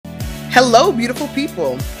Hello, beautiful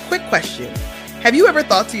people. Quick question. Have you ever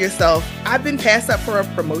thought to yourself, I've been passed up for a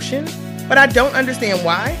promotion, but I don't understand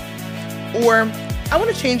why? Or, I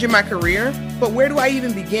want to change in my career, but where do I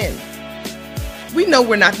even begin? We know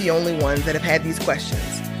we're not the only ones that have had these questions,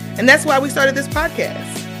 and that's why we started this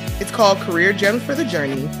podcast. It's called Career Gems for the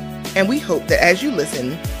Journey, and we hope that as you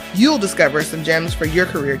listen, you'll discover some gems for your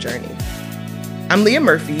career journey. I'm Leah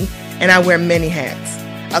Murphy, and I wear many hats.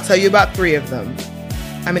 I'll tell you about 3 of them.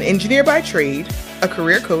 I'm an engineer by trade, a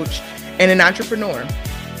career coach, and an entrepreneur,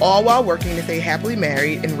 all while working to stay happily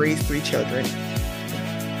married and raise 3 children.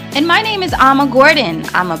 And my name is Alma Gordon.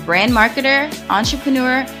 I'm a brand marketer,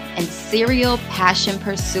 entrepreneur, and serial passion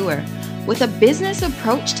pursuer with a business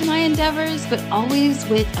approach to my endeavors, but always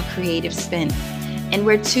with a creative spin. And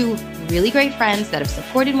we're 2 really great friends that have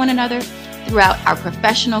supported one another throughout our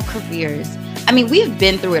professional careers. I mean, we've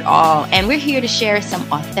been through it all, and we're here to share some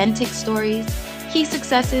authentic stories, key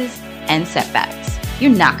successes, and setbacks.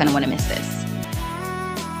 You're not going to want to miss this.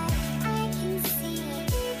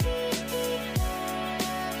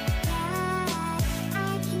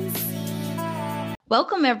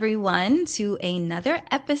 Welcome, everyone, to another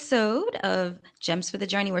episode of Gems for the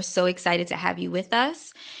Journey. We're so excited to have you with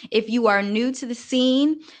us. If you are new to the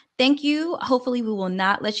scene, thank you. Hopefully, we will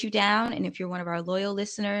not let you down. And if you're one of our loyal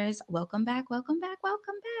listeners, welcome back, welcome back,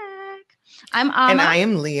 welcome back. I'm Alma. And I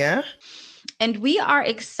am Leah. And we are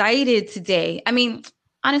excited today. I mean,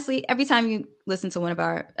 honestly, every time you listen to one of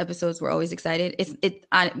our episodes, we're always excited.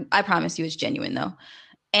 I promise you it's genuine, though.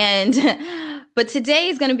 But today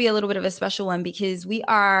is going to be a little bit of a special one because we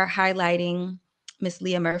are highlighting Miss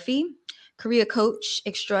Leah Murphy, career coach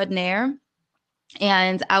extraordinaire.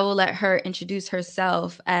 And I will let her introduce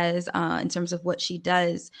herself as in terms of what she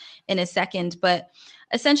does in a second. But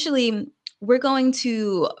essentially, we're going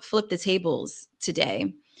to flip the tables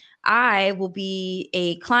today. I will be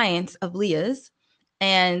a client of Leah's.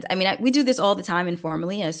 And I mean, we do this all the time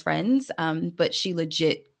informally as friends, but she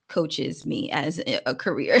legit coaches me as a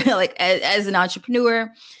career, like as an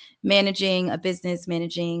entrepreneur, managing a business,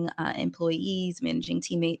 managing employees, managing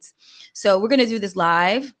teammates. So we're going to do this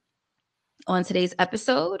live on today's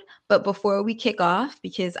episode. But before we kick off,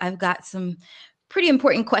 because I've got some pretty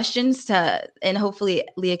important questions and hopefully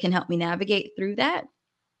Leah can help me navigate through that.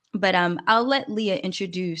 But I'll let Leah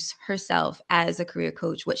introduce herself as a career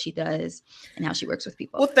coach, what she does, and how she works with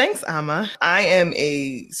people. Well, thanks, Alma. I am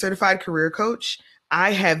a certified career coach.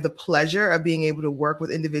 I have the pleasure of being able to work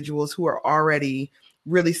with individuals who are already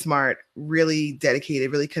really smart, really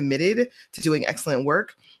dedicated, really committed to doing excellent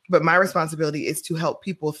work. But my responsibility is to help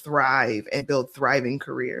people thrive and build thriving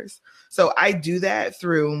careers. So I do that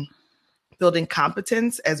through building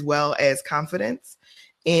competence as well as confidence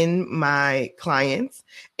in my clients.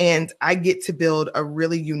 And I get to build a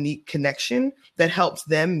really unique connection that helps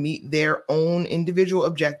them meet their own individual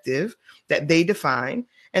objective that they define.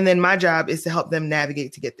 And then my job is to help them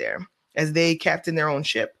navigate to get there. As they captain their own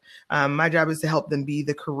ship, my job is to help them be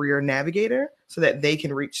the career navigator so that they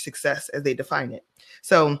can reach success as they define it.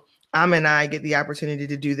 So and I get the opportunity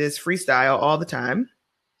to do this freestyle all the time,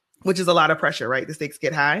 which is a lot of pressure, right? The stakes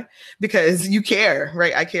get high because you care,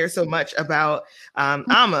 right? I care so much about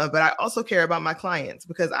Alma, but I also care about my clients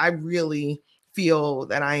because I really feel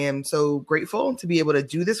that I am so grateful to be able to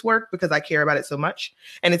do this work because I care about it so much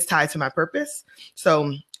and it's tied to my purpose.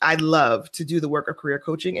 So I love to do the work of career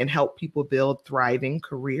coaching and help people build thriving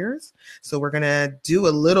careers. So we're going to do a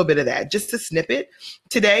little bit of that, just a snippet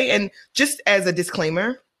today. And just as a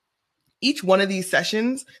disclaimer, each one of these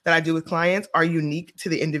sessions that I do with clients are unique to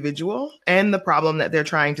the individual and the problem that they're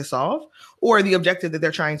trying to solve or the objective that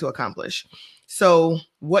they're trying to accomplish. So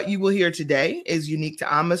what you will hear today is unique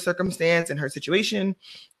to Alma's circumstance and her situation.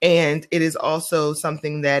 And it is also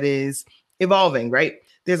something that is evolving, right?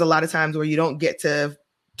 There's a lot of times where you don't get to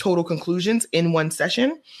total conclusions in one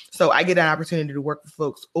session. So I get an opportunity to work with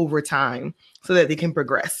folks over time so that they can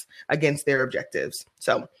progress against their objectives.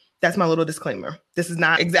 So that's my little disclaimer. This is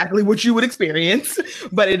not exactly what you would experience,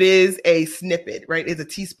 but it is a snippet, right? It's a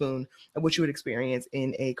teaspoon of what you would experience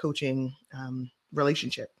in a coaching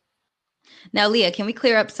relationship. Now, Leah, can we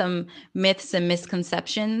clear up some myths and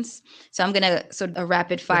misconceptions? So I'm going to sort of a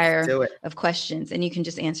rapid fire of questions and you can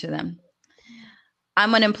just answer them.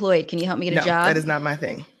 I'm unemployed. Can you help me get a job? That is not my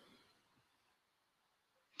thing.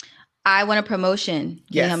 I want a promotion.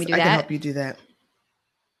 Can you help me do that? I can help you do that.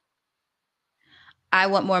 I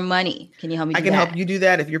want more money. Can you help me do that? I can help you do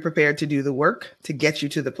that if you're prepared to do the work to get you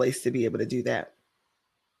to the place to be able to do that.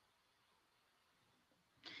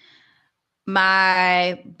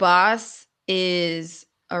 My boss is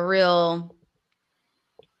a real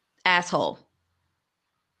asshole.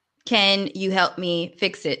 Can you help me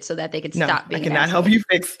fix it so that they can No, stop I being an cannot asshole? help you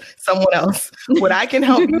fix someone else. What I can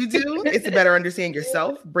help you do is to better understand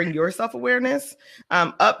yourself, bring your self-awareness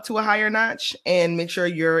up to a higher notch, and make sure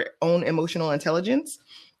your own emotional intelligence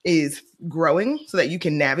is growing so that you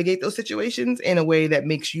can navigate those situations in a way that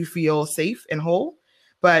makes you feel safe and whole.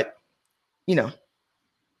 But, you know,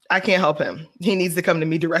 I can't help him. He needs to come to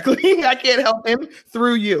me directly. I can't help him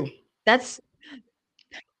through you. That's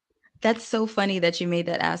so funny that you made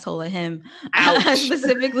that asshole a him. I Ouch.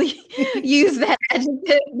 specifically used that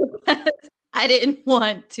adjective because I didn't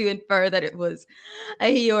want to infer that it was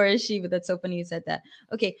a he or a she, but that's so funny you said that.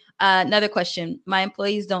 Okay, another question. My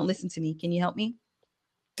employees don't listen to me. Can you help me?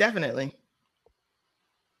 Definitely.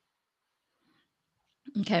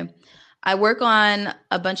 Okay. I work on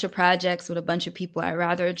a bunch of projects with a bunch of people. I'd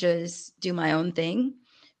rather just do my own thing,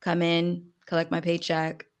 come in, collect my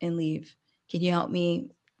paycheck, and leave. Can you help me,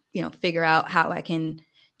 figure out how I can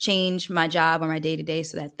change my job or my day to day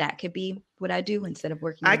so that that could be what I do instead of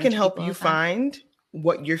working with I a can bunch of help people all you the time? find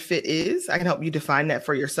what your fit is. I can help you define that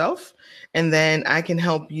for yourself. And then I can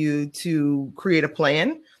help you to create a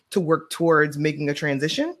plan to work towards making a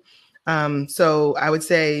transition. So I would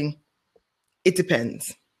say it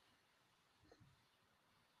depends.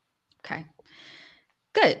 Okay.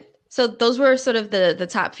 Good. So those were sort of the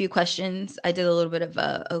top few questions. I did a little bit of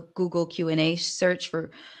a Google Q&A search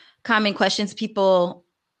for common questions people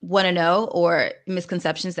want to know or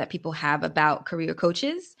misconceptions that people have about career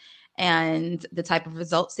coaches and the type of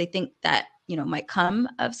results they think that might come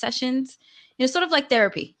of sessions. Sort of like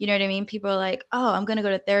therapy. You know what I mean? People are like, "Oh, I'm going to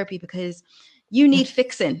go to therapy because you need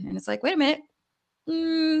fixing," and it's like, "Wait a minute,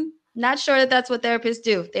 not sure that that's what therapists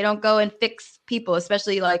do. They don't go and fix people,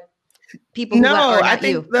 especially like people who No, are I not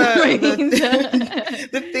think you."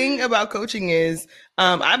 the thing about coaching is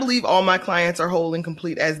I believe all my clients are whole and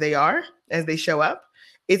complete as they are, as they show up.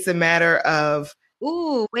 It's a matter of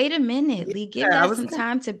Ooh, wait a minute, Lee. Give I that was some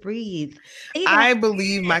time to breathe. Say that. I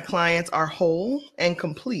believe my clients are whole and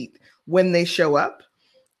complete when they show up.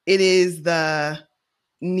 It is the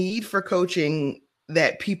need for coaching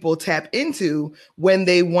that people tap into when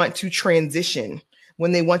they want to transition,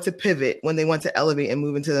 when they want to pivot, when they want to elevate and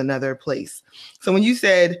move into another place. So when you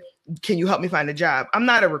said, "Can you help me find a job?" I'm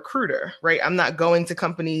not a recruiter, right? I'm not going to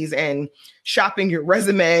companies and shopping your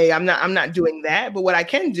resume. I'm not doing that. But what I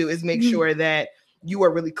can do is make sure that you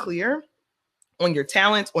are really clear on your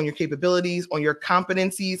talents, on your capabilities, on your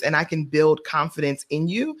competencies, and I can build confidence in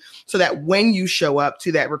you so that when you show up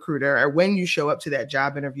to that recruiter or when you show up to that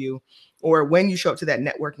job interview or when you show up to that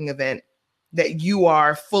networking event, that you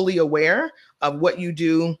are fully aware of what you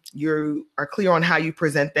do, you are clear on how you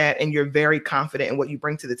present that, and you're very confident in what you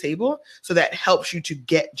bring to the table. So that helps you to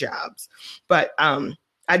get jobs. But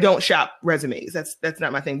I don't shop resumes. That's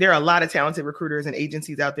not my thing. There are a lot of talented recruiters and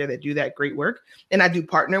agencies out there that do that great work, and I do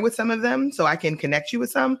partner with some of them, so I can connect you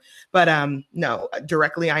with some. But no,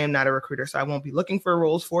 directly, I am not a recruiter, so I won't be looking for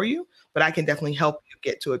roles for you. But I can definitely help you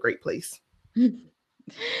get to a great place.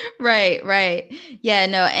 Right, right. Yeah,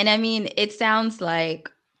 no, and I mean, it sounds like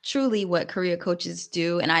truly what career coaches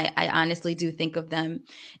do, and I honestly do think of them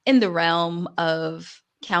in the realm of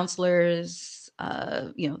counselors,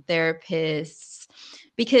 therapists,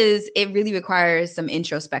 because it really requires some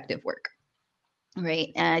introspective work.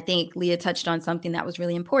 Right. And I think Leah touched on something that was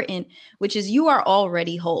really important, which is you are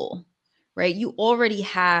already whole, right? You already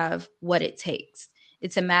have what it takes.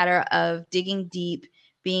 It's a matter of digging deep,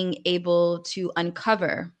 being able to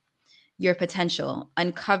uncover your potential,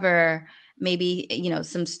 uncover maybe,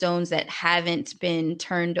 some stones that haven't been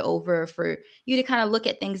turned over for you to kind of look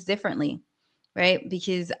at things differently, right?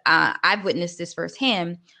 Because I've witnessed this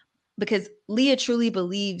firsthand because Leah truly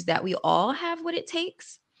believes that we all have what it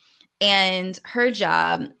takes and her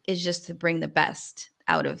job is just to bring the best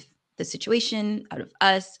out of the situation, out of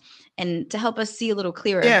us, and to help us see a little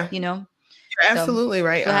clearer, Yeah, you're So, absolutely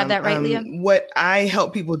right. do I have that right, Leah? What I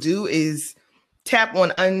help people do is tap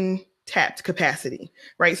on untapped capacity,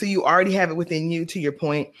 right? So you already have it within you, to your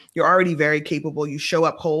point. You're already very capable. You show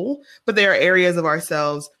up whole, but there are areas of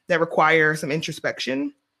ourselves that require some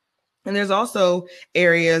introspection. And there's also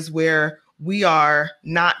areas where we are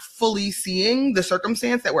not fully seeing the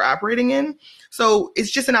circumstance that we're operating in. So it's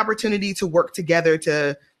just an opportunity to work together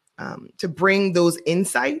to bring those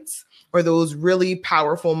insights or those really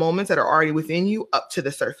powerful moments that are already within you up to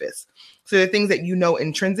the surface. So there are things that you know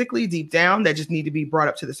intrinsically deep down that just need to be brought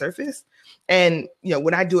up to the surface. And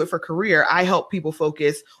when I do it for career, I help people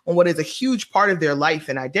focus on what is a huge part of their life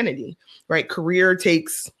and identity, right? Career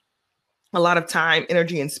takes a lot of time,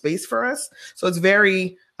 energy, and space for us. So it's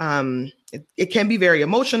very It can be very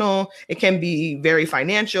emotional. It can be very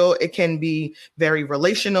financial. It can be very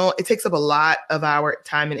relational. It takes up a lot of our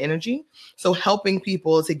time and energy. So helping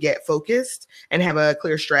people to get focused and have a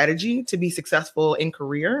clear strategy to be successful in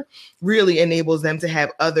career really enables them to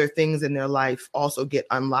have other things in their life also get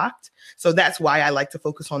unlocked. So that's why I like to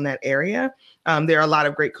focus on that area. There are a lot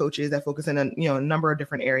of great coaches that focus in a number of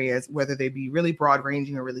different areas, whether they be really broad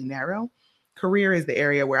ranging or really narrow. Career is the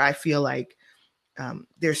area where I feel like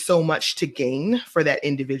there's so much to gain for that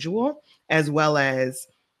individual, as well as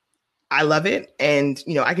I love it. And,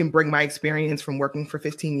 I can bring my experience from working for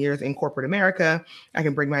 15 years in corporate America. I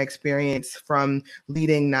can bring my experience from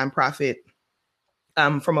leading nonprofit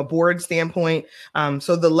from a board standpoint.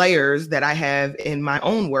 So the layers that I have in my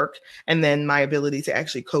own work, and then my ability to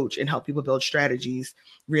actually coach and help people build strategies,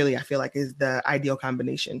 really, I feel like is the ideal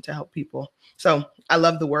combination to help people. So I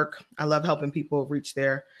love the work. I love helping people reach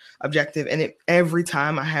their objective. And every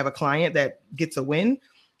time I have a client that gets a win,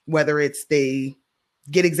 whether it's they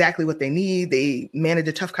get exactly what they need, they manage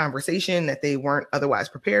a tough conversation that they weren't otherwise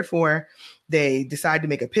prepared for, they decide to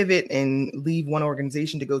make a pivot and leave one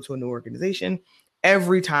organization to go to a new organization.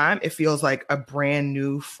 Every time it feels like a brand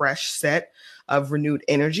new, fresh set of renewed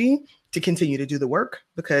energy to continue to do the work,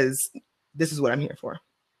 because this is what I'm here for.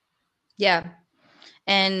 Yeah.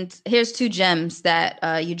 And here's 2 gems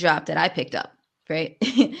that you dropped that I picked up, right?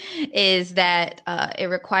 Is that it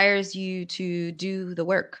requires you to do the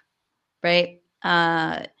work, right?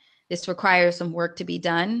 This requires some work to be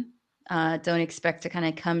done. Don't expect to kind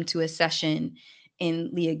of come to a session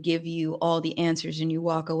and Leah give you all the answers and you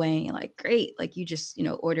walk away and you're like, great, like you just,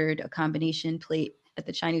 ordered a combination plate at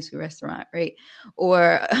the Chinese food restaurant, right?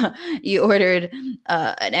 Or you ordered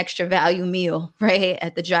an extra value meal, right,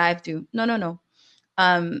 at the drive-thru. No.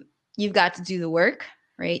 You've got to do the work,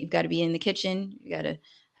 right? You've got to be in the kitchen. You got to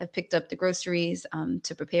have picked up the groceries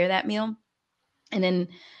to prepare that meal. And then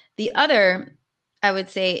the other, I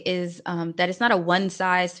would say, is that it's not a one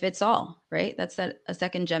size fits all, right? That's a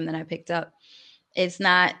second gem that I picked up. It's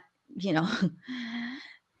not,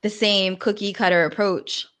 the same cookie cutter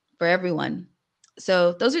approach for everyone.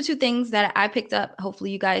 So those are 2 things that I picked up.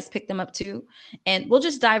 Hopefully you guys picked them up too. And we'll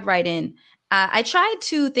just dive right in. I tried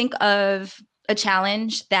to think of a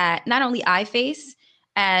challenge that not only I face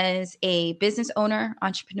as a business owner,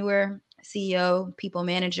 entrepreneur, CEO, people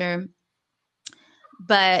manager,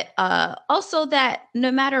 but also that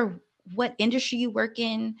no matter what industry you work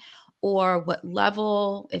in or what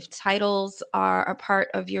level, if titles are a part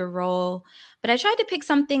of your role, but I tried to pick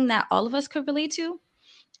something that all of us could relate to.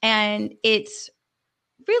 And it's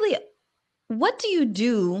really, what do you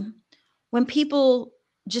do when people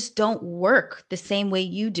just don't work the same way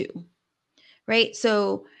you do, right?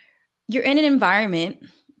 So you're in an environment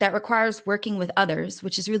that requires working with others,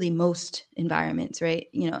 which is really most environments, right?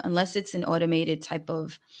 Unless it's an automated type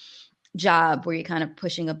of job where you're kind of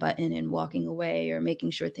pushing a button and walking away or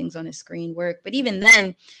making sure things on a screen work. But even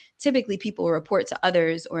then, typically people report to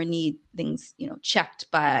others or need things,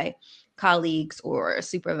 checked by colleagues or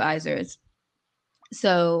supervisors.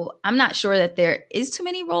 So I'm not sure that there is too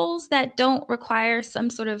many roles that don't require some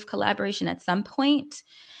sort of collaboration at some point.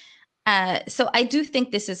 So I do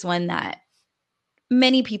think this is one that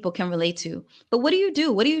many people can relate to. But what do you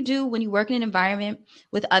do? What do you do when you work in an environment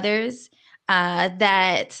with others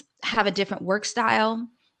that have a different work style?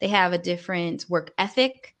 They have a different work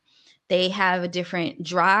ethic. They have a different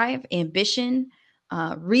drive, ambition,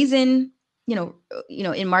 reason.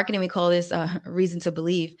 In marketing we call this reason to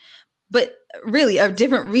believe, but really a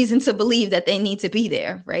different reason to believe that they need to be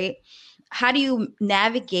there, right? How do you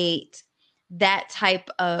navigate that type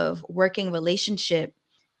of working relationship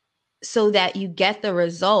so that you get the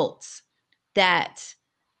results that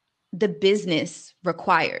the business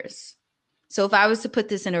requires? So if I was to put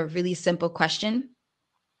this in a really simple question,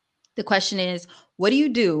 the question is, what do you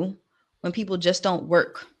do when people just don't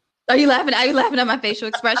work? Are you laughing? Are you laughing at my facial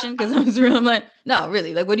expression? Because I'm like, no,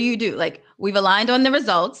 really, like, what do you do? Like, we've aligned on the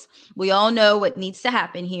results. We all know what needs to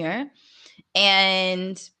happen here.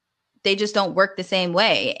 And they just don't work the same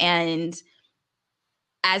way. And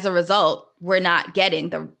as a result, we're not getting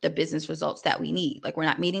the business results that we need. Like, we're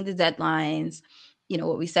not meeting the deadlines.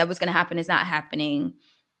 What we said was going to happen is not happening.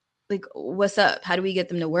 Like, what's up? How do we get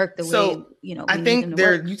them to work the way, I think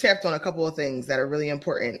you tapped on a couple of things that are really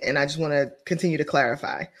important. And I just want to continue to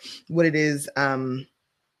clarify what it is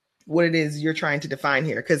you're trying to define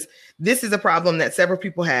here, because this is a problem that several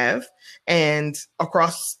people have and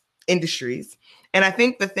across industries. And I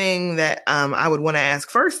think the thing that I would want to ask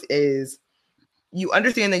first is, you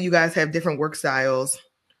understand that you guys have different work styles.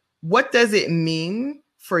 What does it mean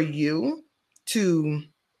for you to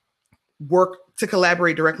work to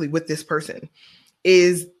collaborate directly with this person?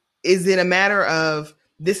 Is it a matter of,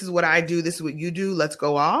 this is what I do, this is what you do, let's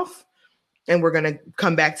go off and we're going to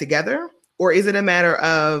come back together? Or is it a matter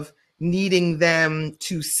of needing them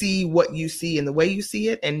to see what you see and the way you see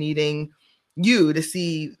it, and needing you to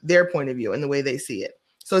see their point of view and the way they see it?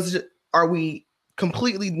 So it's just, are we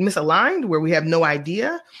completely misaligned where we have no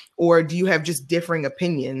idea, or do you have just differing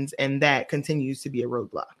opinions and that continues to be a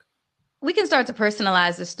roadblock? We can start to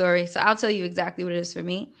personalize the story. So I'll tell you exactly what it is for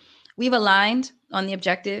me. We've aligned on the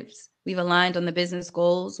objectives. We've aligned on the business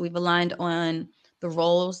goals. We've aligned on the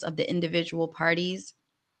roles of the individual parties.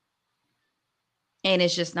 And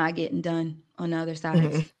it's just not getting done on the other sides.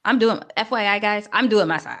 Mm-hmm. I'm doing, FYI guys, I'm doing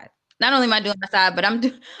my side. Not only am I doing my side, but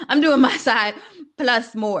I'm doing my side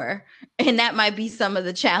plus more. And that might be some of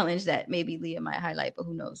the challenge that maybe Leah might highlight, but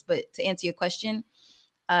who knows? But to answer your question,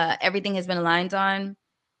 everything has been aligned on.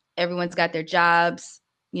 Everyone's got their jobs,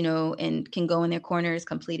 you know, and can go in their corners,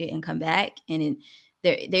 complete it, and come back. And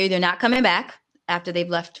they're either not coming back after they've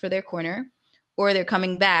left for their corner, or they're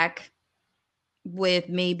coming back with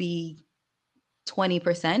maybe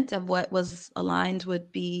 20% of what was aligned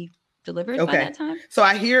would be delivered by that time. So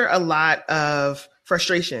I hear a lot of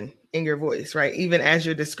frustration in your voice, right? Even as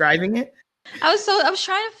you're describing it. I was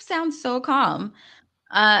trying to sound so calm.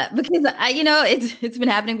 Because it's been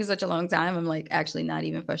happening for such a long time. I'm like actually not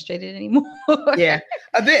even frustrated anymore. Yeah,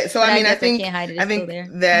 a bit. So I think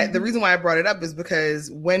that the reason why I brought it up is because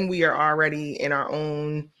when we are already in our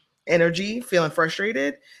own energy, feeling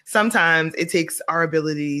frustrated, sometimes it takes our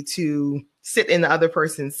ability to sit in the other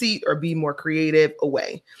person's seat or be more creative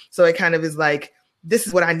away. So it kind of is like, this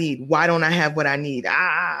is what I need. Why don't I have what I need?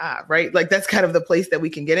 Right? Like that's kind of the place that we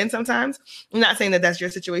can get in sometimes. I'm not saying that that's your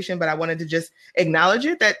situation, but I wanted to just acknowledge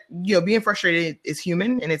it, that, you know, being frustrated is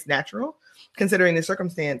human and it's natural considering the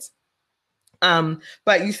circumstance.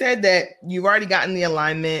 But you said that you've already gotten the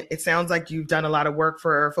alignment. It sounds like you've done a lot of work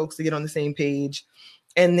for folks to get on the same page,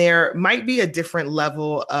 and there might be a different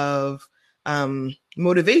level of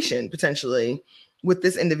motivation potentially with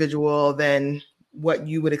this individual than what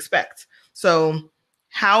you would expect. So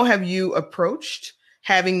how have you approached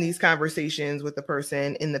having these conversations with the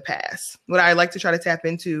person in the past? What I like to try to tap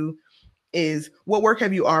into is, what work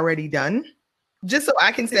have you already done? Just so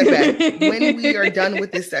I can step back. When we are done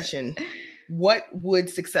with this session, what would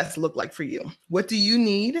success look like for you? What do you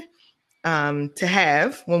need to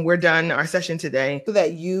have when we're done our session today, so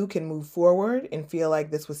that you can move forward and feel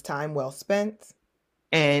like this was time well spent,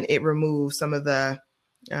 and it removes some of the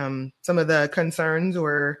concerns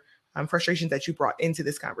or frustrations that you brought into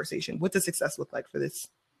this conversation? What does success look like for this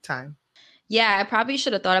time? Yeah, I probably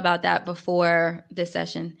should have thought about that before this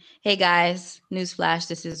session. Hey guys, newsflash,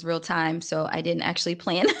 this is real time. So I didn't actually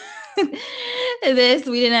plan this.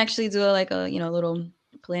 We didn't actually do a little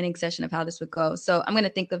planning session of how this would go. So I'm going to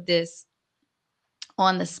think of this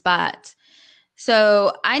on the spot.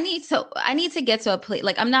 So I need to get to a place,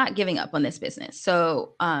 like, I'm not giving up on this business.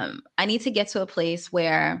 So I need to get to a place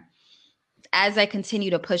where, as I continue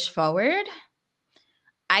to push forward,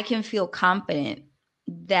 I can feel confident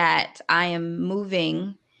that I am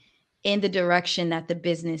moving in the direction that the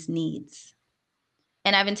business needs.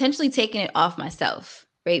 And I've intentionally taken it off myself,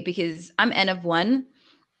 right? Because I'm N of one,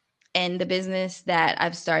 and the business that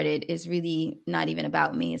I've started is really not even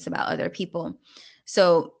about me. It's about other people.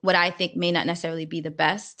 So what I think may not necessarily be the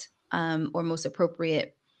best or most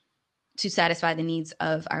appropriate to satisfy the needs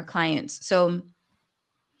of our clients. So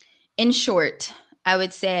in short, I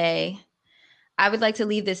would say I would like to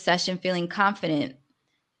leave this session feeling confident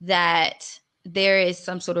that there is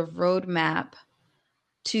some sort of roadmap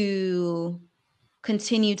to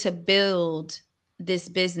continue to build this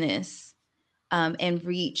business and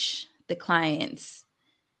reach the clients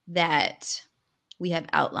that we have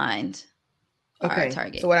outlined. Okay. Our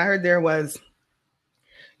target. So what I heard there was,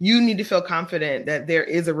 you need to feel confident that there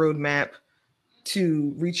is a roadmap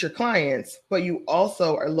to reach your clients, but you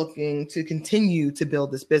also are looking to continue to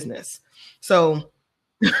build this business. So,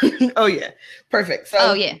 oh yeah, perfect. So,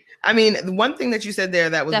 oh yeah. I mean, the one thing that you said there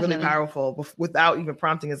that was Definitely. Really powerful without even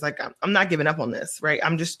prompting is like, I'm not giving up on this, right?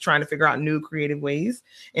 I'm just trying to figure out new creative ways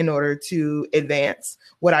in order to advance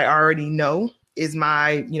what I already know is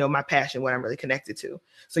my passion, what I'm really connected to.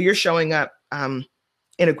 So you're showing up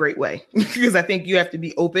in a great way, because I think you have to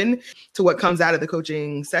be open to what comes out of the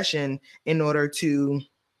coaching session in order to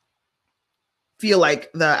feel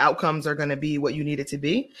like the outcomes are going to be what you need it to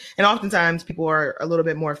be. And oftentimes people are a little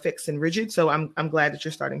bit more fixed and rigid. So I'm glad that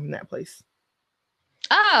you're starting from that place.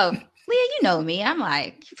 Oh, Leah, you know me. I'm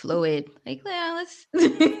like fluid. Like, yeah, let's.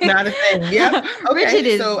 Not a thing. Yep. Okay. Rigid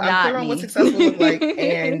is So I'm not clear on me. what successful look like,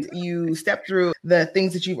 and you step through the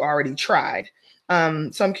things that you've already tried.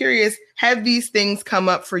 So I'm curious, have these things come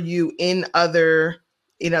up for you in other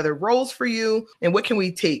roles for you, and what can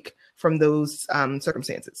we take from those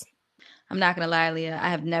circumstances? I'm not gonna lie, Leah. I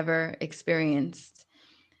have never experienced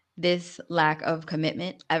this lack of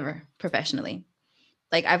commitment ever professionally.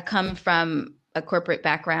 Like I've come from a corporate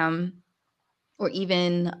background, or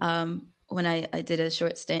even when I did a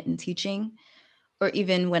short stint in teaching, or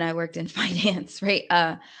even when I worked in finance, right?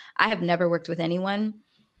 I have never worked with anyone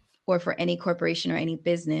or for any corporation or any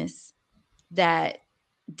business that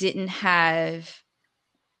didn't have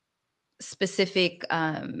specific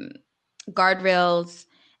guardrails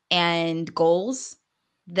and goals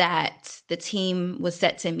that the team was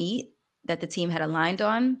set to meet, that the team had aligned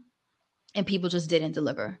on, and people just didn't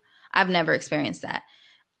deliver. I've never experienced that.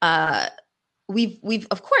 We've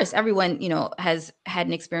of course, everyone, has had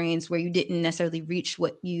an experience where you didn't necessarily reach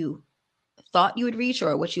what you thought you would reach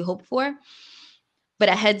or what you hoped for, but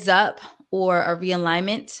a heads up or a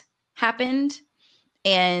realignment happened,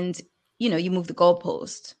 and you move the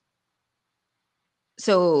goalpost.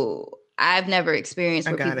 So I've never experienced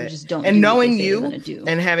where people just don't and do knowing what they say you they're gonna do.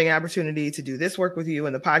 And having an opportunity to do this work with you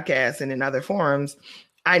in the podcast and in other forums,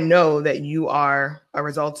 I know that you are a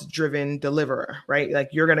results driven deliverer, right? Like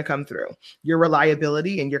you're going to come through. Your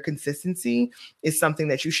reliability and your consistency is something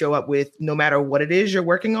that you show up with no matter what it is you're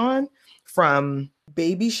working on, from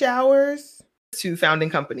baby showers to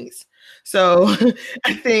founding companies. So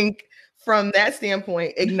I think from that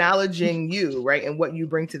standpoint, acknowledging you, right, and what you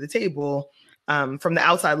bring to the table, from the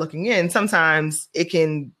outside looking in, sometimes it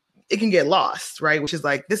can get lost, right? Which is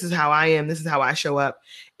like, this is how I am. This is how I show up.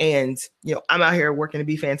 And, I'm out here working to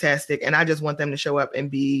be fantastic. And I just want them to show up and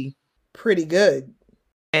be pretty good.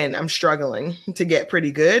 And I'm struggling to get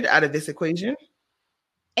pretty good out of this equation.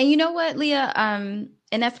 And you know what, Leah?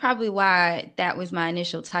 And that's probably why that was my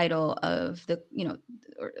initial title of the,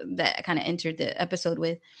 that I kind of entered the episode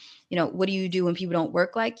with, what do you do when people don't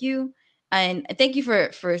work like you? And thank you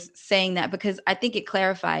for saying that, because I think it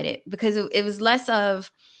clarified it, because it was less of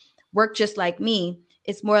work just like me.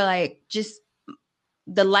 It's more like just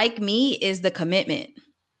the like me is the commitment,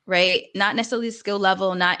 right? Not necessarily the skill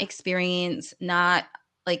level, not experience, not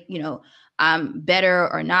like, I'm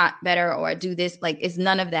better or not better, or I do this. Like, it's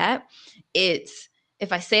none of that. It's,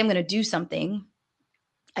 if I say I'm going to do something,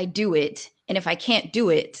 I do it. And if I can't do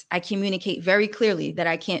it, I communicate very clearly that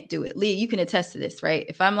I can't do it. Leah, you can attest to this, right?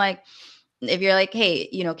 If you're like, hey,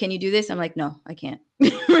 can you do this? I'm like, no, I can't.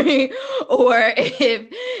 Right? Or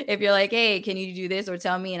if you're like, hey, can you do this or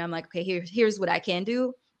tell me? And I'm like, okay, here's what I can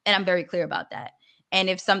do. And I'm very clear about that. And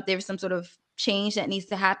if there's some sort of change that needs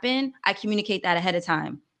to happen, I communicate that ahead of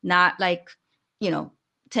time, not like,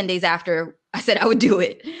 10 days after I said I would do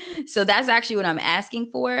it. So that's actually what I'm asking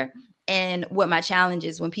for. And what my challenge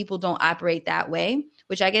is when people don't operate that way,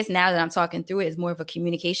 which I guess now that I'm talking through it is more of a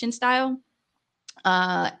communication style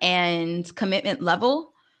and commitment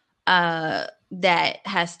level that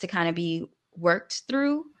has to kind of be worked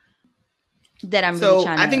through, that I'm really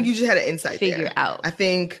trying to I think you just had an insight figure there. out. I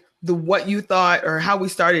think what you thought or how we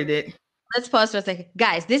started it. Let's pause for a second.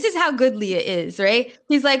 Guys, this is how good Leah is, right?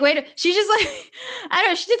 He's like, wait, she just like, I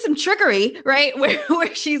don't know, she did some trickery, right?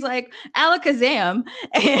 Where she's like, alakazam,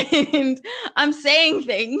 and I'm saying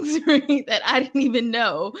things, right, that I didn't even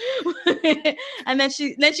know. And then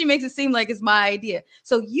she makes it seem like it's my idea.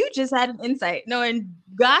 So you just had an insight, knowing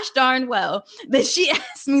gosh darn well that she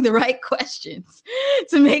asked me the right questions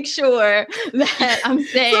to make sure that I'm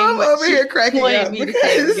saying so I'm what over she here cracking wanted up me to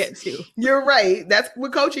say or get to. You're right. That's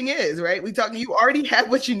what coaching is, right? You already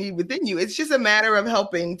have what you need within you. It's just a matter of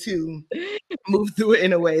helping to move through it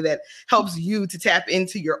in a way that helps you to tap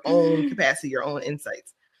into your own capacity, your own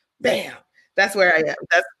insights. Bam. That's where I am.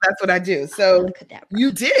 That's what I do. So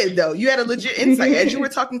you did, though. You had a legit insight as you were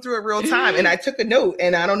talking through it real time. And I took a note,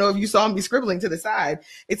 and I don't know if you saw me scribbling to the side.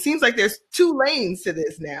 It seems like there's two lanes to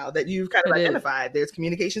this now that you've kind of identified. There's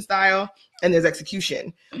communication style and there's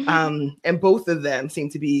execution. And both of them seem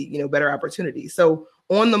to be, better opportunities. So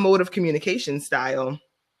on the mode of communication style,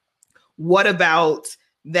 what about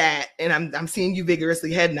that? And I'm seeing you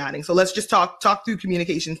vigorously head nodding. So let's just talk through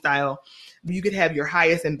communication style. You could have your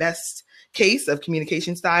highest and best case of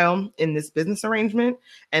communication style in this business arrangement.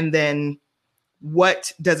 And then what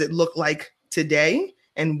does it look like today,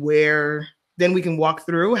 and where then we can walk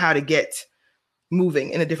through how to get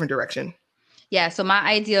moving in a different direction. Yeah. So my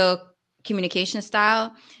ideal communication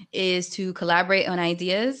style is to collaborate on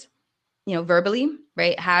ideas, verbally,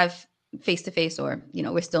 right? Have face-to-face, or,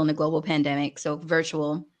 we're still in a global pandemic, so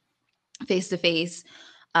virtual, face-to-face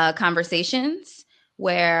conversations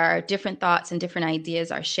where different thoughts and different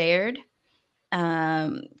ideas are shared,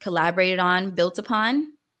 collaborated on, built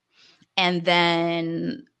upon, and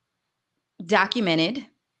then documented,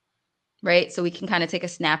 right? So we can kind of take a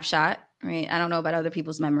snapshot, right? I don't know about other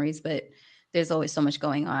people's memories, but there's always so much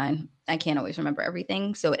going on. I can't always remember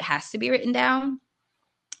everything. So it has to be written down,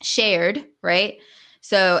 shared, right?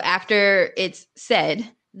 So after it's said,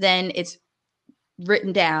 then it's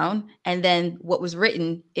written down, and then what was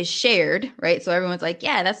written is shared, right? So everyone's like,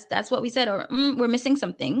 yeah, that's what we said, or we're missing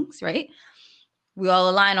some things, right? We all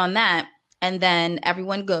align on that, and then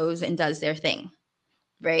everyone goes and does their thing,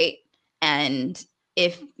 right? And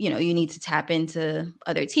if you need to tap into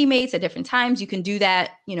other teammates at different times, you can do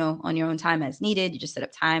that, on your own time as needed. You just set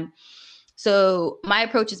up time. So my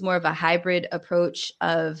approach is more of a hybrid approach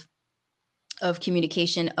of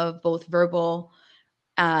communication, of both verbal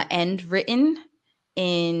and written,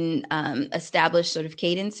 in established sort of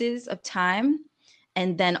cadences of time,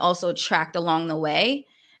 and then also tracked along the way.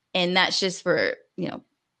 And that's just for,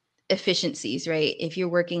 efficiencies, right? If you're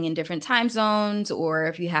working in different time zones, or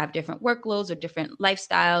if you have different workloads or different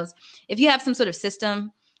lifestyles, if you have some sort of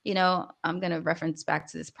system, I'm going to reference back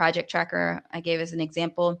to this project tracker I gave as an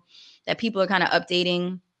example, that people are kind of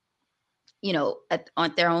updating,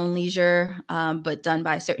 on their own leisure, but done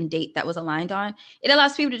by a certain date that was aligned on. It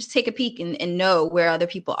allows people to just take a peek and know where other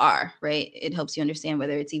people are, right? It helps you understand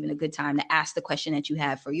whether it's even a good time to ask the question that you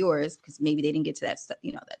have for yours, because maybe they didn't get to that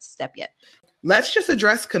step yet. Let's just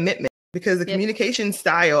address commitment, because the communication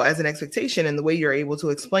style as an expectation and the way you're able to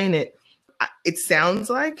explain it, it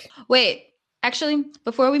sounds like. Wait, actually,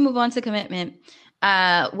 before we move on to commitment,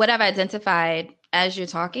 what I've identified as you're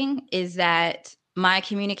talking is that my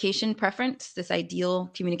communication preference, this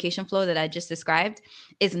ideal communication flow that I just described,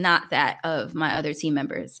 is not that of my other team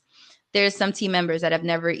members. There's some team members that have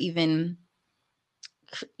never even,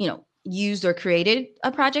 used or created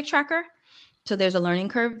a project tracker. So there's a learning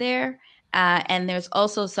curve there. And there's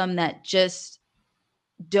also some that just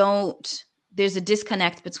don't, there's a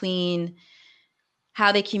disconnect between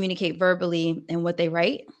how they communicate verbally and what they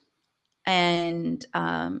write. And,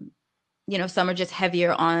 some are just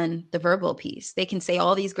heavier on the verbal piece. They can say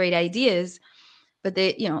all these great ideas, but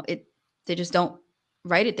they just don't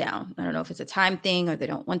write it down. I don't know if it's a time thing, or they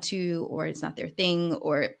don't want to, or it's not their thing,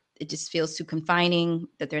 or it just feels too confining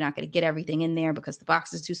that they're not going to get everything in there because the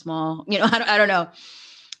box is too small. I don't know.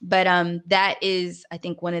 But that is, I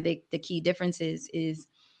think, one of the key differences is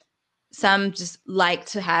some just like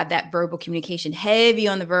to have that verbal communication, heavy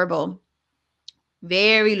on the verbal,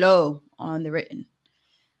 very low on the written.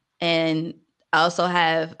 And I also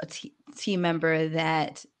have a team member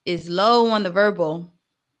that is low on the verbal.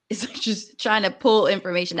 It's like just trying to pull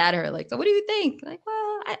information out of her. Like, so what do you think? Like,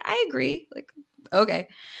 well, I agree. Like, okay.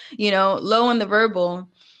 Low on the verbal,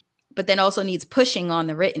 but then also needs pushing on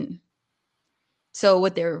the written. So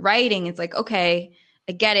what they're writing, it's like, okay,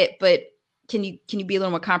 I get it, but can you be a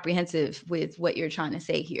little more comprehensive with what you're trying to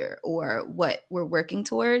say here, or what we're working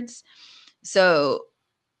towards? So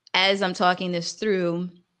as I'm talking this through,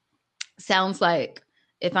 sounds like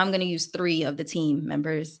if I'm going to use 3 of the team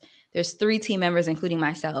members, there's 3 team members, including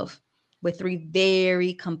myself, with 3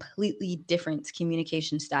 very completely different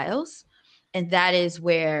communication styles. And that is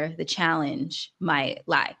where the challenge might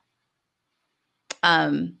lie.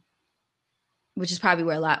 Which is probably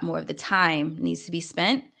where a lot more of the time needs to be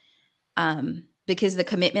spent. Because the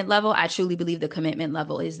commitment level, I truly believe the commitment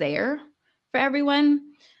level is there for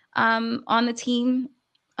everyone on the team.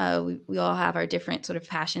 We all have our different sort of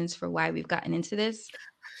passions for why we've gotten into this.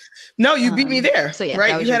 No, you beat me there, so yeah,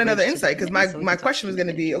 right? You had another insight, because my question was going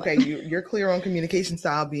to be, okay, you're clear on communication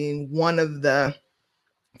style being one of the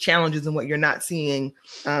challenges and what you're not seeing,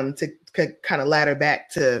 to kind of ladder back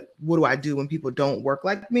to what do I do when people don't work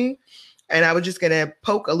like me? And I was just going to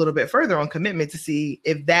poke a little bit further on commitment to see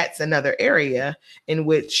if that's another area in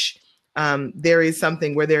which there is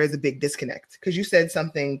something where there is a big disconnect. Because you said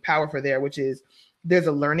something powerful there, which is there's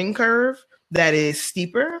a learning curve that is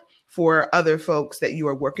steeper for other folks that you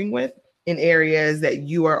are working with in areas that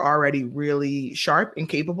you are already really sharp and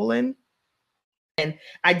capable in. And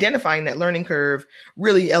identifying that learning curve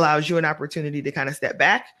really allows you an opportunity to kind of step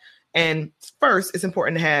back. And first, it's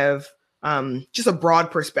important to have just a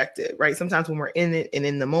broad perspective, right? Sometimes when we're in it and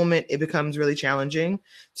in the moment, it becomes really challenging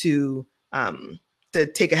to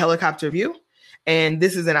take a helicopter view. And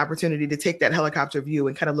this is an opportunity to take that helicopter view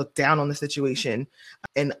and kind of look down on the situation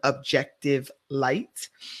in objective light.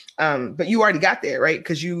 But you already got there, right?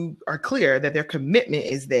 Because you are clear that their commitment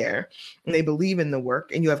is there and they believe in the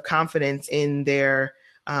work, and you have confidence in their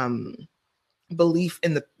belief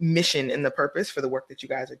in the mission and the purpose for the work that you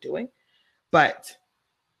guys are doing. but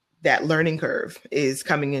that learning curve is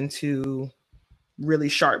coming into really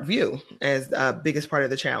sharp view as the biggest part of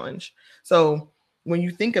the challenge. So when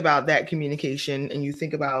you think about that communication and you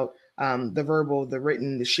think about the verbal, the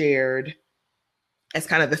written, the shared, as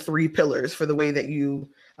kind of the three pillars for the way that you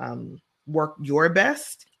work your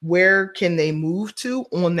best, where can they move to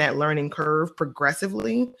on that learning curve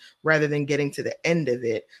progressively rather than getting to the end of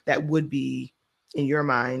it? That would be, in your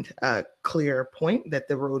mind, a clear point that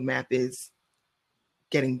the roadmap is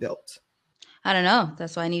getting built. I don't know.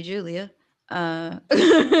 That's why I need you, Leah.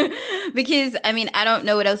 Because I mean, I don't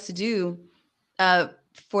know what else to do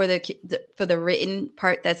for the written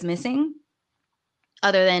part that's missing,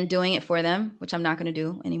 other than doing it for them, which I'm not going to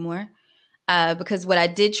do anymore. Because what I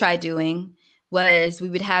did try doing was we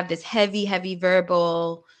would have this heavy, heavy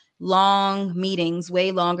verbal, long meetings,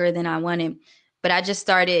 way longer than I wanted. But I just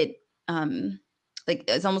started like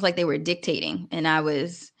it's almost like they were dictating, and I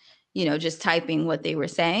was, just typing what they were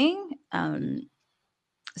saying.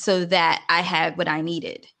 So that I had what I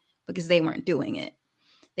needed, because they weren't doing it.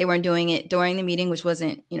 They weren't doing it during the meeting, which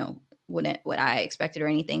wasn't, what I expected or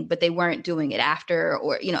anything, but they weren't doing it after,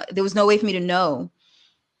 or, there was no way for me to know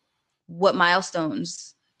what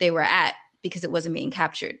milestones they were at because it wasn't being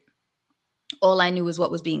captured. All I knew was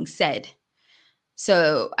what was being said.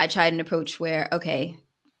 So I tried an approach where, okay,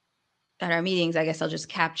 at our meetings, I guess I'll just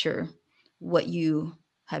capture what you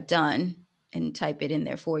have done and type it in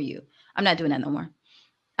there for you. I'm not doing that no more.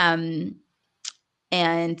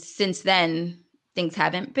 And since then, things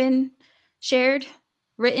haven't been shared,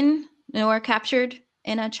 written, nor captured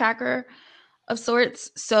in a tracker of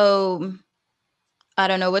sorts. So I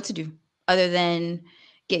don't know what to do other than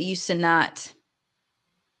get used to not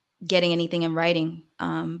getting anything in writing.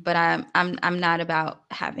 But I'm not about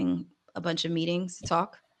having a bunch of meetings to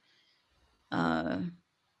talk.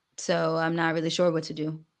 So I'm not really sure what to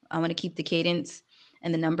do. I want to keep the cadence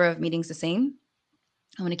and the number of meetings the same.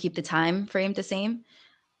 I want to keep the time frame the same.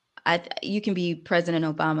 You can be President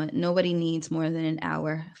Obama. Nobody needs more than an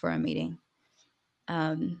hour for a meeting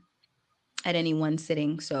at any one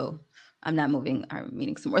sitting. So I'm not moving our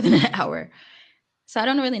meetings to more than an hour. So I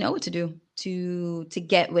don't really know what to do to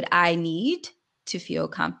get what I need to feel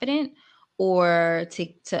confident, or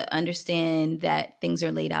to understand that things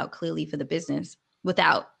are laid out clearly for the business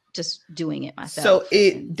without just doing it myself.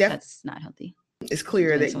 So that's not healthy. It's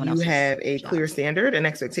clear that you have a clear standard and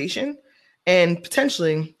expectation, and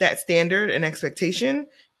potentially that standard and expectation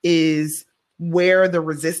is where the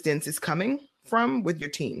resistance is coming from with your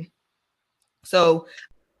team. So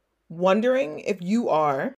wondering if you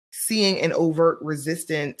are seeing an overt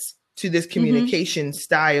resistance to this communication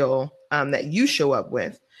style that you show up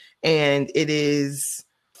with, and it is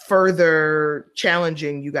further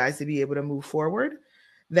challenging you guys to be able to move forward,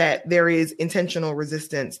 that there is intentional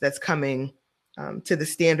resistance that's coming to the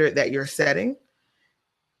standard that you're setting.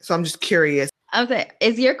 So I'm just curious. Okay.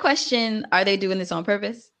 Is your question, are they doing this on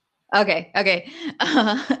purpose? Okay. I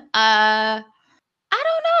don't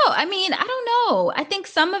know. I mean, I don't know. I think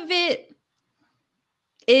some of it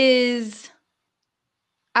is,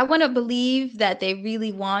 I want to believe that they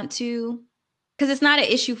really want to, because it's not an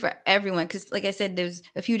issue for everyone. Because like I said, there's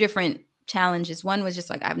a few different challenges. One was just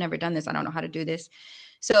like, I've never done this. I don't know how to do this.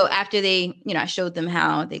 So after they, I showed them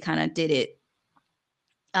how, they kind of did it.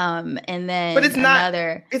 And then but it's not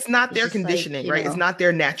their conditioning, like, right? It's not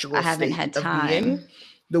their natural I haven't had time. Of being,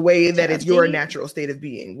 the way that it's your natural state of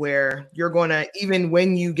being, where you're going to, even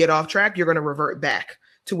when you get off track, you're going to revert back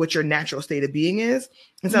to what your natural state of being is.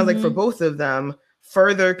 It sounds like for both of them,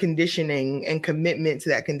 further conditioning and commitment to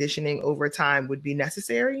that conditioning over time would be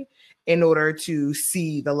necessary in order to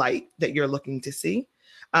see the light that you're looking to see,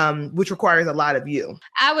 which requires a lot of you.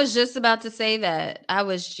 I was just about to say that.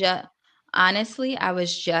 Honestly, I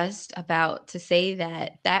was just about to say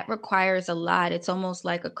that requires a lot. It's almost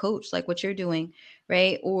like a coach, like what you're doing,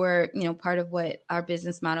 right? Or, part of what our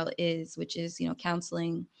business model is, which is,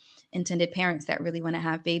 counseling intended parents that really want to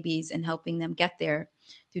have babies and helping them get there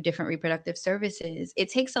through different reproductive services. It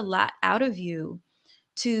takes a lot out of you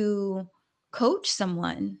to coach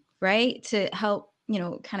someone, right? To help,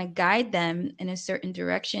 kind of guide them in a certain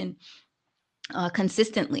direction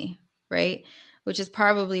consistently, right? Which is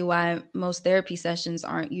probably why most therapy sessions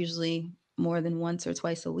aren't usually more than once or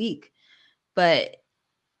twice a week. But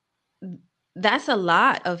that's a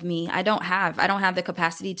lot of me. I don't have the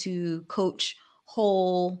capacity to coach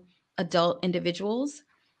whole adult individuals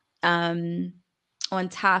on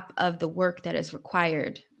top of the work that is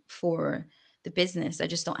required for the business. I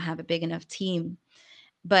just don't have a big enough team.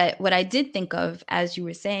 But what I did think of, as you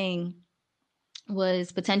were saying,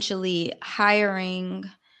 was potentially hiring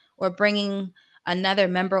or bringing another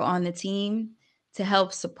member on the team to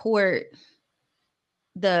help support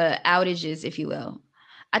the outages, if you will.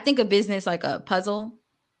 I think of business like a puzzle,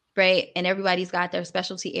 right? And everybody's got their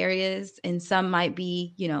specialty areas, and some might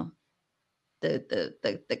be, you know,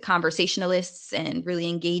 the conversationalists and really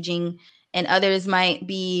engaging, and others might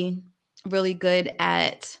be really good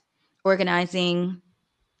at organizing.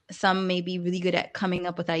 Some may be really good at coming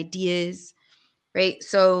up with ideas, right?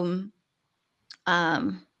 So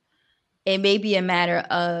um, it may be a matter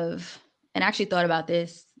of, and I actually thought about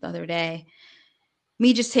this the other day,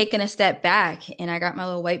 me just taking a step back, and I got my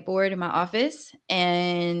little whiteboard in my office,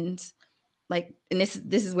 and like, and this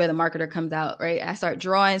is where the marketer comes out, right? I start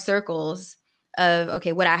drawing circles of,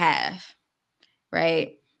 okay, what I have,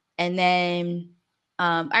 right? And then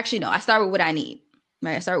actually no, I start with what I need,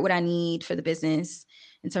 right? I start with what I need for the business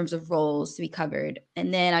in terms of roles to be covered,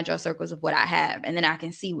 and then I draw circles of what I have, and then I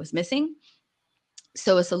can see what's missing.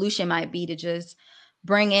 So a solution might be to just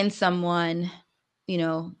bring in someone, you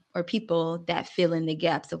know, or people that fill in the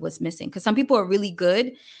gaps of what's missing. Because some people are really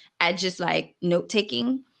good at just like note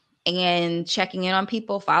taking and checking in on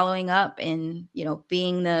people, following up, and, you know,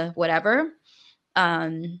 being the whatever.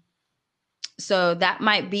 Um, so that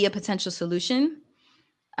might be a potential solution.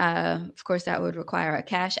 Of course, that would require a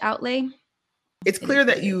cash outlay. It's clear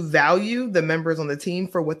that you value the members on the team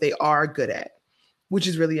for what they are good at, which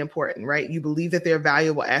is really important, right? You believe that they're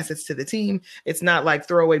valuable assets to the team. It's not like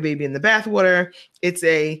throw away baby in the bathwater. It's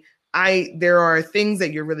there are things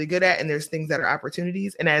that you're really good at, and there's things that are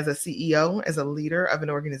opportunities. And as a CEO, as a leader of an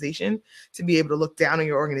organization, to be able to look down on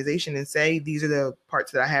your organization and say, these are the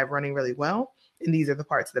parts that I have running really well, and these are the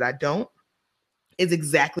parts that I don't, is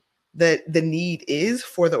exactly the need is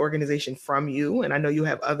for the organization from you. And I know you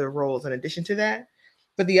have other roles in addition to that.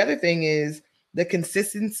 But the other thing is the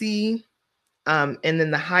consistency, and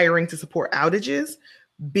then the hiring to support outages.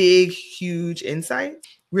 Big, huge insight.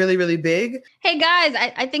 Really, really big. Hey guys,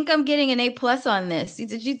 I think I'm getting an A+ on this.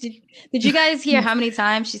 Did you guys hear how many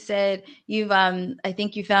times she said you've I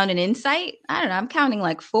think you found an insight? I don't know. I'm counting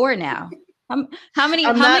like 4 now. How many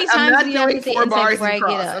times do you have to say insight before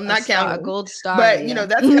I get a gold star? But you know,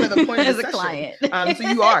 that's kind of the point of the session. Client.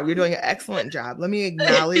 So you're doing an excellent job. Let me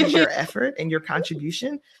acknowledge your effort and your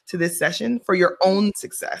contribution to this session for your own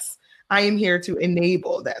success. I am here to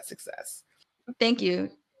enable that success. Thank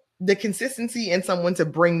you. The consistency in someone to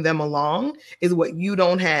bring them along is what you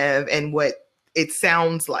don't have, and what it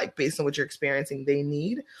sounds like based on what you're experiencing they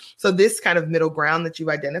need. So this kind of middle ground that you've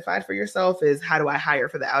identified for yourself is, how do I hire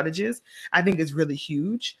for the outages? I think is really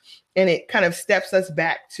huge. And it kind of steps us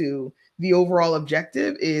back to the overall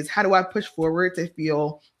objective is, how do I push forward to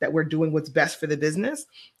feel that we're doing what's best for the business?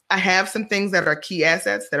 I have some things that are key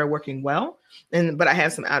assets that are working well, but I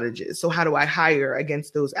have some outages. So how do I hire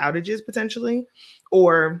against those outages potentially?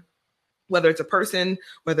 Or whether it's a person,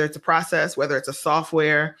 whether it's a process, whether it's a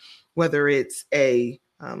software, whether it's a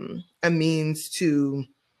means to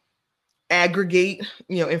aggregate,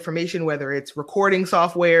 information, whether it's recording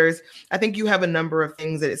softwares. I think you have a number of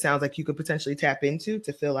things that it sounds like you could potentially tap into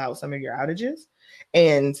to fill out some of your outages.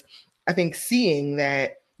 And I think seeing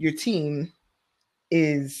that your team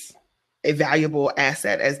is a valuable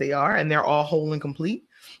asset as they are, and they're all whole and complete,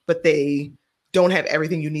 but they don't have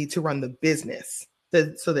everything you need to run the business.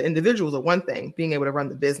 So the individuals are one thing, being able to run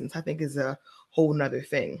the business, I think, is a whole nother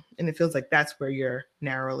thing. And it feels like that's where you're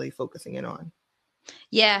narrowly focusing in on.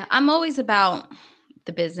 Yeah, I'm always about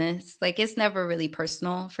the business. Like, it's never really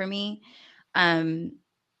personal for me. It's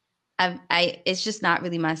just not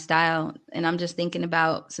really my style. And I'm just thinking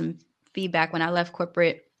about some feedback when I left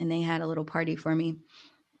corporate and they had a little party for me.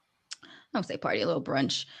 I don't say party, a little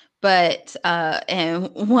brunch. But and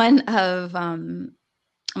one of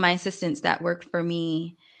my assistants that worked for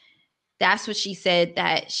me, that's what she said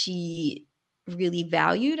that she really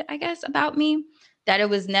valued, I guess, about me, that it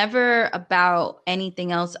was never about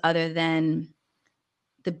anything else other than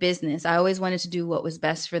the business. I always wanted to do what was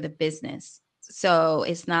best for the business. So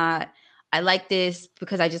it's not, I like this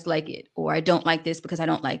because I just like it, or I don't like this because I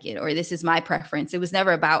don't like it, or this is my preference. It was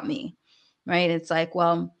never about me, right? It's like,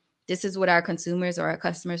 well, this is what our consumers or our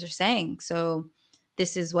customers are saying. So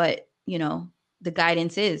this is what, the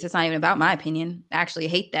guidance is. It's not even about my opinion. I actually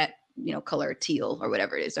hate that, color teal or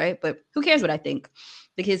whatever it is, right? But who cares what I think?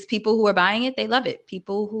 Because people who are buying it, they love it.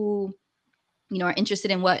 People who, are interested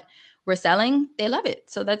in what we're selling, they love it.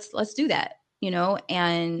 So let's do that,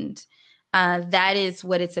 and that is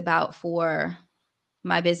what it's about for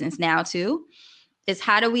my business now too, is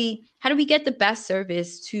how do we get the best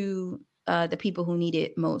service to the people who need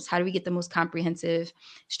it most? How do we get the most comprehensive,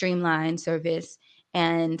 streamlined service?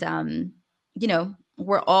 And,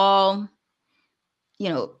 we're all,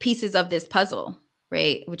 pieces of this puzzle,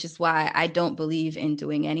 right? Which is why I don't believe in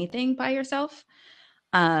doing anything by yourself.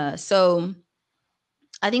 So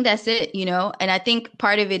I think that's it, and I think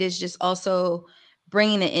part of it is just also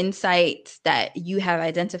bringing the insights that you have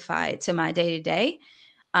identified to my day to day,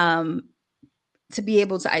 to be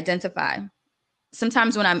able to identify.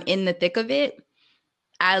 Sometimes when I'm in the thick of it,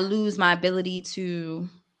 I lose my ability to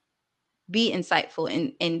be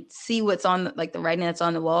insightful and see what's on the writing that's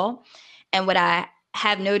on the wall. And what I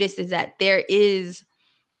have noticed is that there is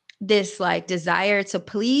this desire to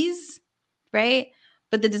please, right?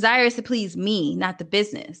 But the desire is to please me, not the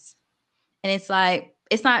business. And it's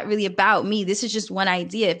not really about me. This is just one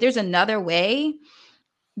idea. If there's another way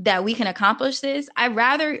that we can accomplish this, I'd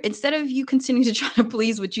rather, instead of you continue to try to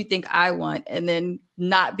please what you think I want and then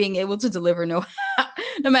not being able to deliver no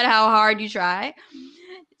matter how hard you try,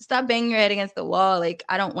 stop banging your head against the wall.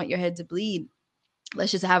 I don't want your head to bleed.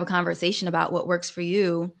 Let's just have a conversation about what works for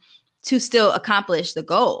you to still accomplish the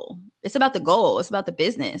goal. It's about the goal. It's about the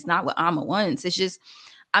business, not what Amma wants. It's just,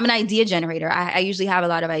 I'm an idea generator. I usually have a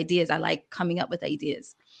lot of ideas. I like coming up with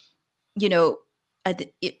ideas,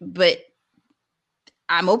 but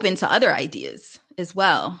I'm open to other ideas as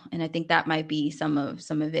well. And I think that might be some of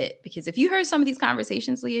it, because if you heard some of these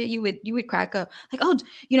conversations, Leah, you would crack up oh,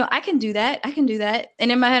 I can do that. I can do that.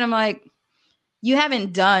 And in my head, I'm like, you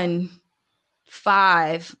haven't done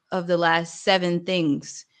 5 of the last 7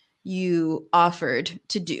 things you offered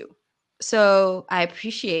to do. So I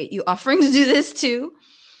appreciate you offering to do this too.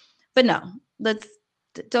 But no,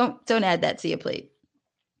 don't add that to your plate.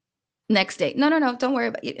 Next day. No, don't worry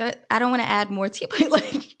about it. I don't want to add more to your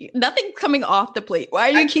plate. Nothing's coming off the plate.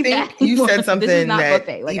 Why do you keep adding you more? Said something this is not that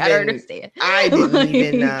buffet. I don't understand. I didn't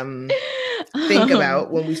even think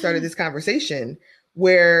about when we started this conversation,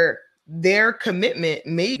 where their commitment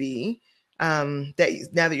may be that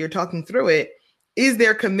now that you're talking through it, is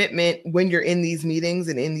their commitment when you're in these meetings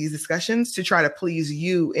and in these discussions to try to please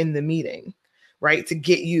you in the meeting, right? To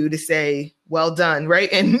get you to say, well done, right?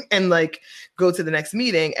 And go to the next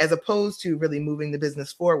meeting, as opposed to really moving the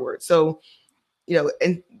business forward. So,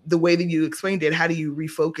 and the way that you explained it, how do you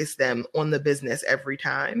refocus them on the business every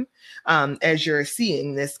time, as you're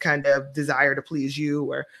seeing this kind of desire to please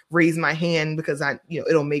you or raise my hand because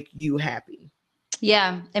it'll make you happy.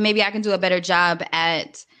 Yeah. And maybe I can do a better job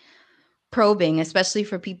at probing, especially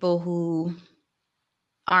for people who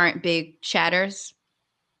aren't big chatter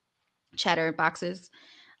boxes.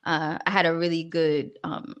 I had a really good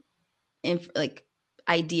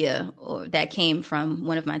idea that came from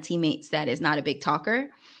one of my teammates that is not a big talker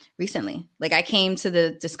recently. I came to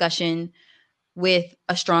the discussion with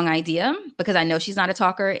a strong idea because I know she's not a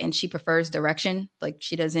talker and she prefers direction.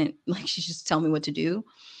 She doesn't she just tell me what to do.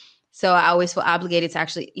 So I always feel obligated to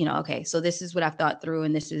actually, okay, so this is what I've thought through,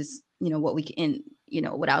 and this is, what we can,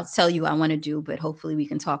 what I'll tell you I want to do, but hopefully we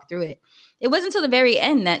can talk through it. It wasn't until the very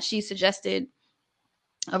end that she suggested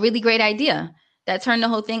a really great idea that turned the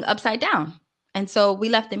whole thing upside down. And so we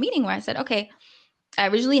left the meeting where I said, okay, I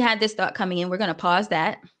originally had this thought coming in. We're going to pause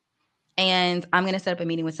that. And I'm going to set up a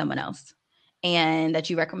meeting with someone else and that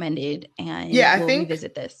you recommended. And we'll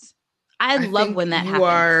revisit this. I love when that happens. You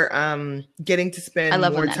are getting to spend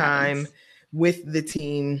more time with the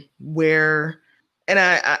team and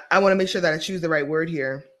I want to make sure that I choose the right word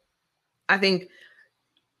here. I think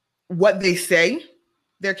what they say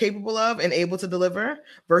they're capable of and able to deliver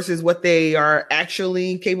versus what they are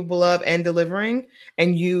actually capable of and delivering,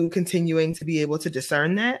 and you continuing to be able to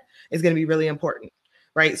discern that is going to be really important,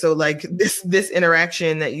 right? So this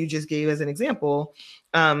interaction that you just gave as an example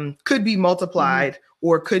could be multiplied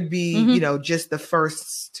or could be, just the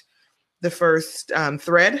first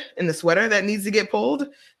thread in the sweater that needs to get pulled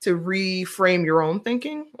to reframe your own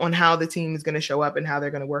thinking on how the team is going to show up and how they're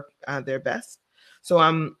going to work their best. So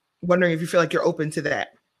I'm wondering if you feel like you're open to that.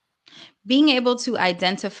 Being able to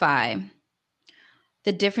identify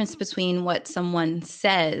the difference between what someone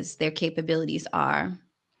says their capabilities are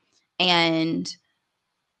and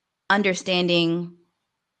understanding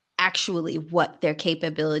actually what their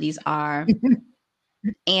capabilities are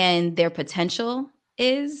and their potential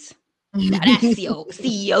is. Now that's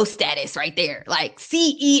CEO status right there.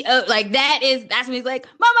 CEO, that's when he's like,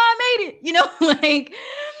 Mama, I made it,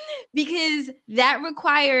 because that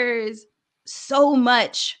requires so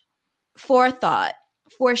much forethought,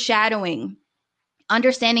 foreshadowing,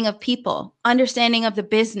 understanding of people, understanding of the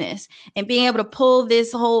business, and being able to pull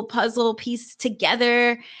this whole puzzle piece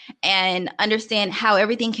together and understand how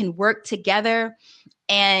everything can work together.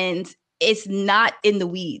 And it's not in the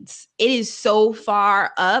weeds. It is so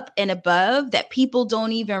far up and above that people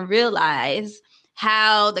don't even realize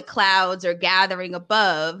how the clouds are gathering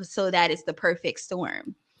above so that it's the perfect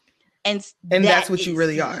storm. And that's what you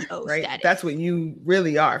really are, CEO right? status. That's what you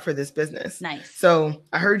really are for this business. Nice. So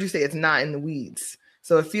I heard you say it's not in the weeds.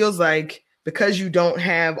 So it feels like because you don't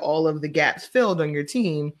have all of the gaps filled on your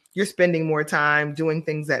team, you're spending more time doing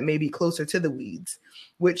things that may be closer to the weeds,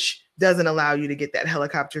 which doesn't allow you to get that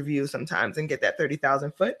helicopter view sometimes and get that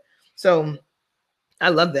 30,000 foot. So I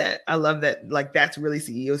love that. I love that. Like, that's really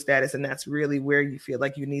CEO status. And that's really where you feel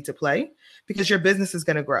like you need to play, because your business is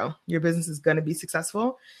going to grow. Your business is going to be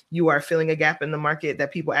successful. You are filling a gap in the market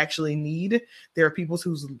that people actually need. There are people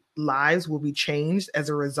whose lives will be changed as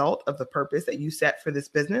a result of the purpose that you set for this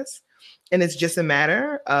business. And it's just a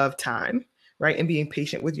matter of time, right? And being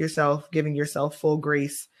patient with yourself, giving yourself full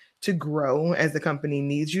grace to grow as the company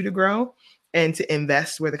needs you to grow, and to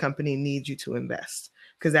invest where the company needs you to invest,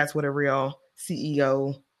 because that's what a real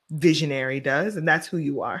CEO visionary does, and that's who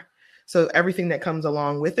you are. So everything that comes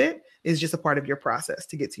along with it is just a part of your process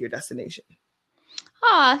to get to your destination.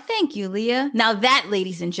 Thank you, Leah. Now that,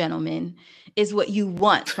 ladies and gentlemen, is what you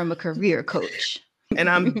want from a career coach. And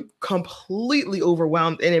I'm completely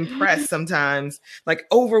overwhelmed and impressed sometimes, like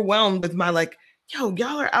overwhelmed with my yo,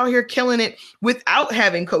 y'all are out here killing it without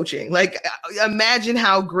having coaching. Like, imagine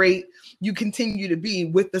how great you continue to be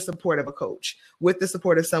with the support of a coach, with the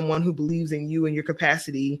support of someone who believes in you and your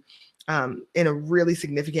capacity in a really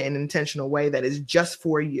significant and intentional way that is just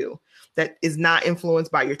for you, that is not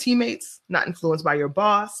influenced by your teammates, not influenced by your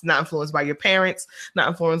boss, not influenced by your parents, not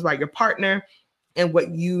influenced by your partner, and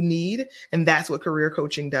what you need. And that's what career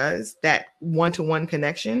coaching does, that one-to-one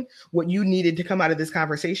connection. What you needed to come out of this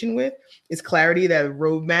conversation with is clarity that a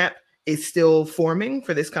roadmap is still forming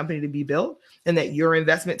for this company to be built, and that your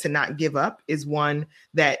investment to not give up is one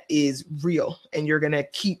that is real, and you're going to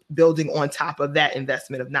keep building on top of that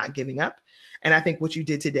investment of not giving up. And I think what you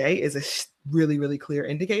did today is a really, really clear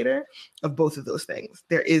indicator of both of those things.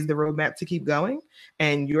 There is the roadmap to keep going,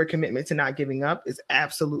 and your commitment to not giving up is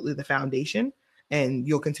absolutely the foundation. And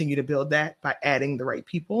you'll continue to build that by adding the right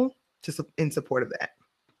people in support of that.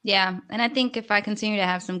 Yeah. And I think if I continue to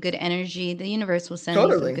have some good energy, the universe will send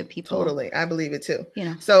me some good people. Totally. I believe it too. You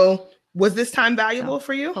know. So was this time valuable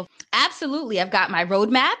for you? Absolutely. I've got my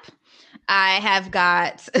roadmap. I have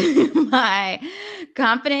got my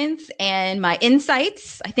confidence and my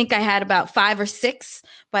insights. I think I had about 5 or 6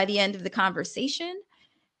 by the end of the conversation.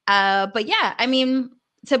 But yeah, I mean,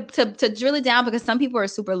 to drill it down, because some people are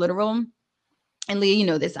super literal. And Leah, you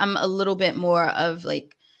know this, I'm a little bit more of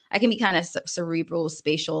like, I can be kind of cerebral,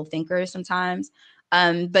 spatial thinker sometimes.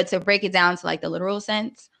 But to break it down to like the literal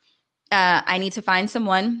sense, I need to find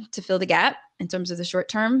someone to fill the gap in terms of the short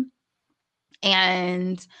term,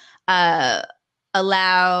 and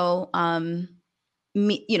allow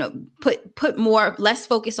me, put less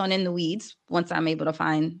focus on in the weeds once I'm able to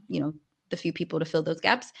find, the few people to fill those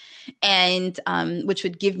gaps, and which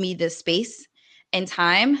would give me the space and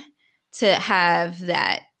time to have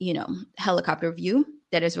that, helicopter view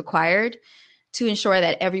that is required to ensure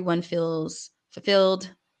that everyone feels fulfilled,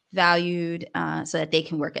 valued, so that they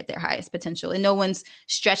can work at their highest potential. And no one's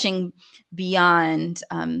stretching beyond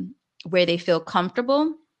where they feel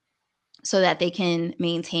comfortable, so that they can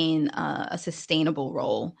maintain a sustainable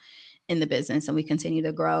role in the business, and we continue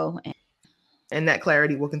to grow. And that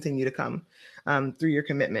clarity will continue to come through your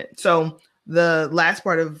commitment. So the last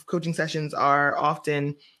part of coaching sessions are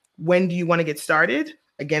often, when do you want to get started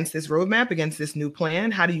against this roadmap, against this new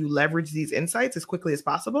plan? How do you leverage these insights as quickly as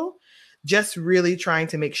possible? Just really trying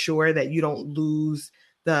to make sure that you don't lose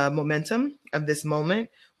the momentum of this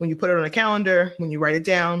moment. When you put it on a calendar, when you write it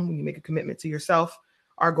down, when you make a commitment to yourself,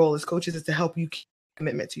 our goal as coaches is to help you keep a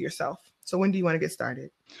commitment to yourself. So when do you want to get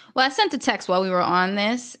started? Well, I sent a text while we were on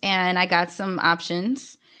this, and I got some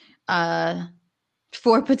options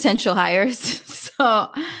for potential hires.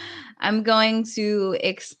 So I'm going to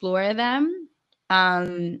explore them.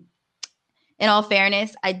 In all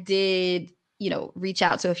fairness, I did, reach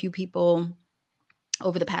out to a few people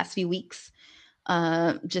over the past few weeks,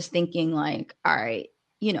 just thinking like, all right,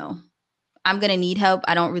 I'm going to need help.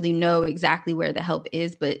 I don't really know exactly where the help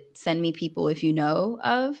is, but send me people if you know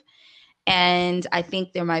of. And I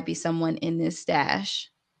think there might be someone in this stash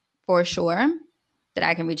for sure that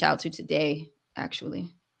I can reach out to today, actually.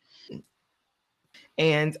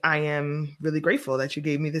 And I am really grateful that you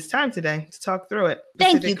gave me this time today to talk through it.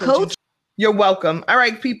 Thank you, Coach. You're welcome. All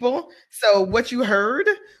right, people. So what you heard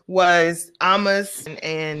was Amos,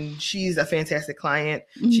 and she's a fantastic client.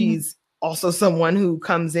 Mm-hmm. She's also someone who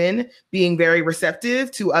comes in being very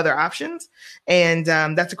receptive to other options. And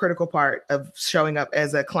that's a critical part of showing up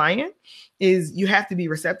as a client, is you have to be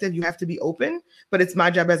receptive, you have to be open, but it's my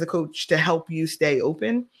job as a coach to help you stay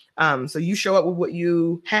open. So you show up with what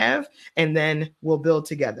you have, and then we'll build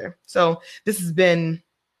together. So this has been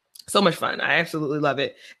so much fun. I absolutely love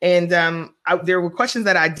it. And there were questions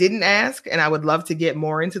that I didn't ask, and I would love to get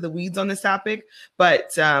more into the weeds on this topic,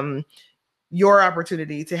 but your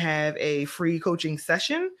opportunity to have a free coaching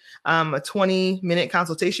session, a 20-minute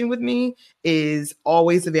consultation with me, is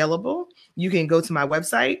always available. You can go to my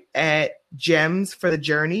website at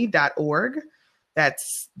gemsforthejourney.org.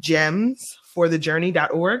 That's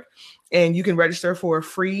gemsforthejourney.org. And you can register for a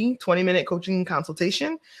free 20-minute coaching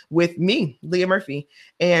consultation with me, Leah Murphy.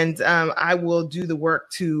 And I will do the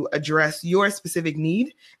work to address your specific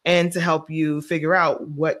need and to help you figure out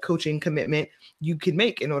what coaching commitment you can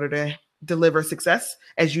make in order to deliver success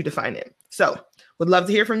as you define it. So would love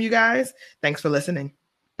to hear from you guys. Thanks for listening.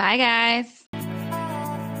 Bye, guys.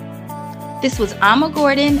 This was Alma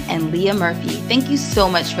Gordon and Leah Murphy. Thank you so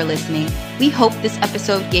much for listening. We hope this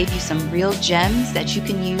episode gave you some real gems that you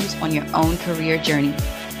can use on your own career journey.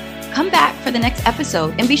 Come back for the next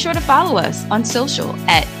episode, and be sure to follow us on social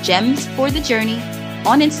at Gems for the Journey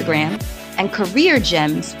on Instagram and Career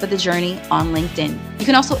Gems for the Journey on LinkedIn. You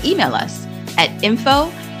can also email us at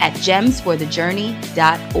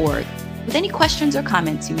info@gemsforthejourney.org with any questions or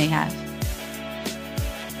comments you may have.